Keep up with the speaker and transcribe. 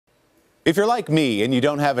If you're like me and you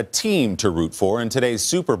don't have a team to root for in today's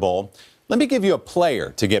Super Bowl, let me give you a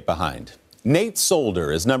player to get behind. Nate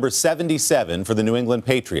Solder is number 77 for the New England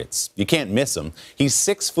Patriots. You can't miss him. He's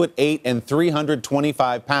 6'8" and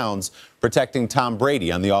 325 pounds, protecting Tom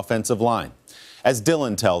Brady on the offensive line. As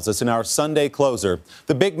Dylan tells us in our Sunday closer,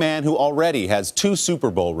 the big man who already has 2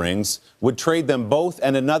 Super Bowl rings would trade them both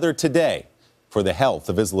and another today for the health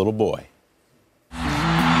of his little boy.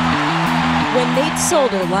 When Nate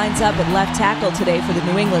Solder lines up at left tackle today for the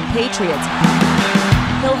New England Patriots,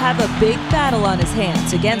 he'll have a big battle on his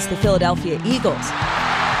hands against the Philadelphia Eagles.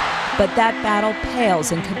 But that battle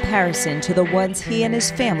pales in comparison to the ones he and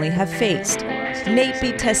his family have faced. Nate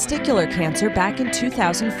beat testicular cancer back in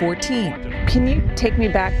 2014. Can you take me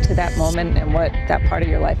back to that moment and what that part of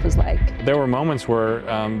your life was like? There were moments where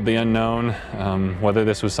the unknown, whether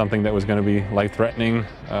this was something that was going to be life-threatening,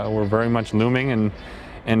 were very much looming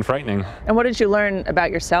and frightening. And what did you learn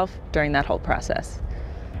about yourself during that whole process?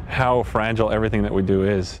 How fragile everything that we do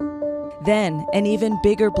is. Then, an even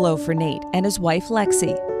bigger blow for Nate and his wife,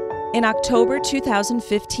 Lexi. In October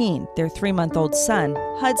 2015, their 3-month-old son,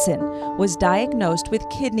 Hudson, was diagnosed with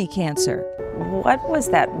kidney cancer. What was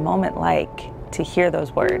that moment like to hear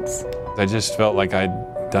those words? I just felt like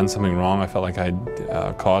I'd done something wrong. I felt like I'd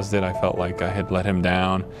caused it. I felt like I had let him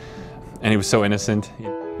down. And he was so innocent.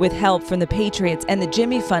 With help from the Patriots and the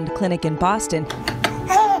Jimmy Fund Clinic in Boston,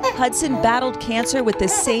 Hudson battled cancer with the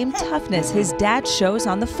same toughness his dad shows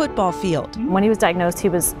on the football field. When he was diagnosed, he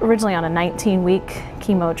was originally on a 19-week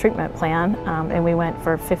chemo treatment plan, and we went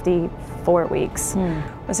for 54 weeks.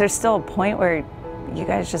 Was there still a point where you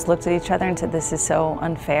guys just looked at each other and said, this is so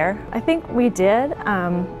unfair? I think we did.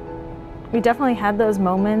 We definitely had those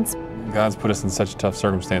moments. God's put us in such tough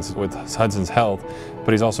circumstances with Hudson's health,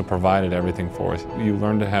 but he's also provided everything for us. You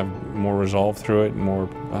learn to have more resolve through it, more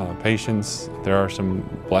patience. There are some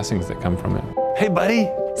blessings that come from it. Hey, buddy.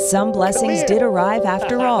 Some blessings did arrive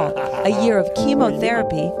after all. A year of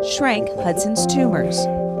chemotherapy shrank Hudson's tumors.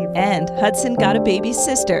 And Hudson got a baby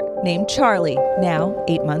sister named Charlie, now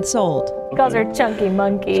 8 months old. He calls her Chunky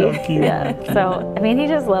Monkey. Chunky. Yeah. So, I mean, he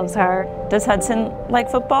just loves her. Does Hudson like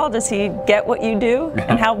football? Does he get what you do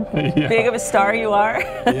and how big of a star you are?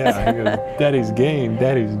 Yeah, he goes, Daddy's game,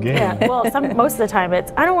 Daddy's game. Yeah, well, most of the time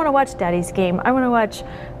it's, I don't want to watch Daddy's game. I want to watch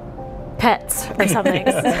Pets or something.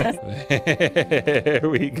 There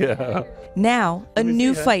we go. Now, a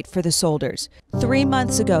new fight for the Solders. 3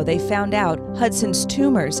 months ago, they found out Hudson's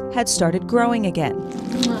tumors had started growing again.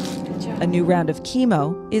 A new round of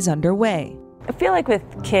chemo is underway. I feel like with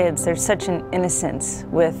kids, there's such an innocence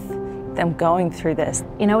with them going through this.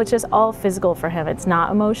 You know, it's just all physical for him. It's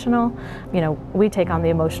not emotional. You know, we take on the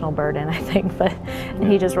emotional burden, I think, but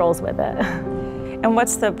he just rolls with it. And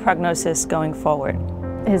what's the prognosis going forward?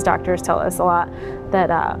 His doctors tell us a lot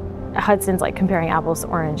that Hudson's like comparing apples to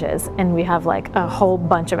oranges, and we have like a whole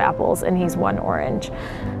bunch of apples and he's one orange.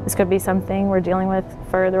 This could be something we're dealing with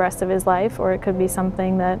for the rest of his life, or it could be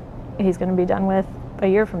something that he's going to be done with a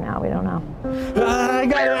year from now. We don't know. I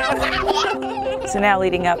got it. So now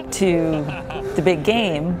leading up to the big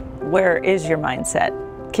game, where is your mindset?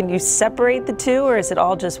 Can you separate the two, or is it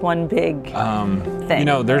all just one big thing? You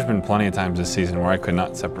know, there's been plenty of times this season where I could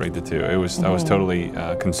not separate the two. I was totally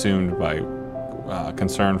consumed by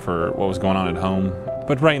concern for what was going on at home.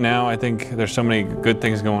 But right now, I think there's so many good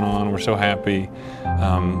things going on. We're so happy.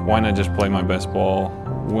 Why not just play my best ball,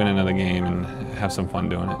 win another game, and have some fun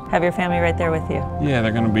doing it? Have your family right there with you? Yeah,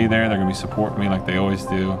 they're going to be there. They're going to be supporting me like they always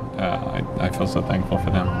do. I feel so thankful for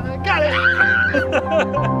them. Got it!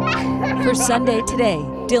 For Sunday Today,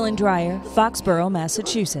 Dylan Dreyer, Foxborough,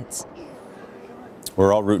 Massachusetts.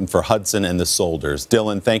 We're all rooting for Hudson and the Solders.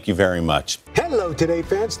 Dylan, thank you very much. Hello, Today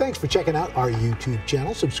fans. Thanks for checking out our YouTube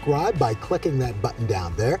channel. Subscribe by clicking that button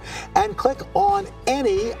down there and click on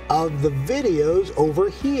any of the videos over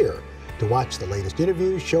here to watch the latest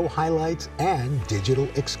interviews, show highlights, and digital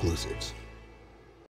exclusives.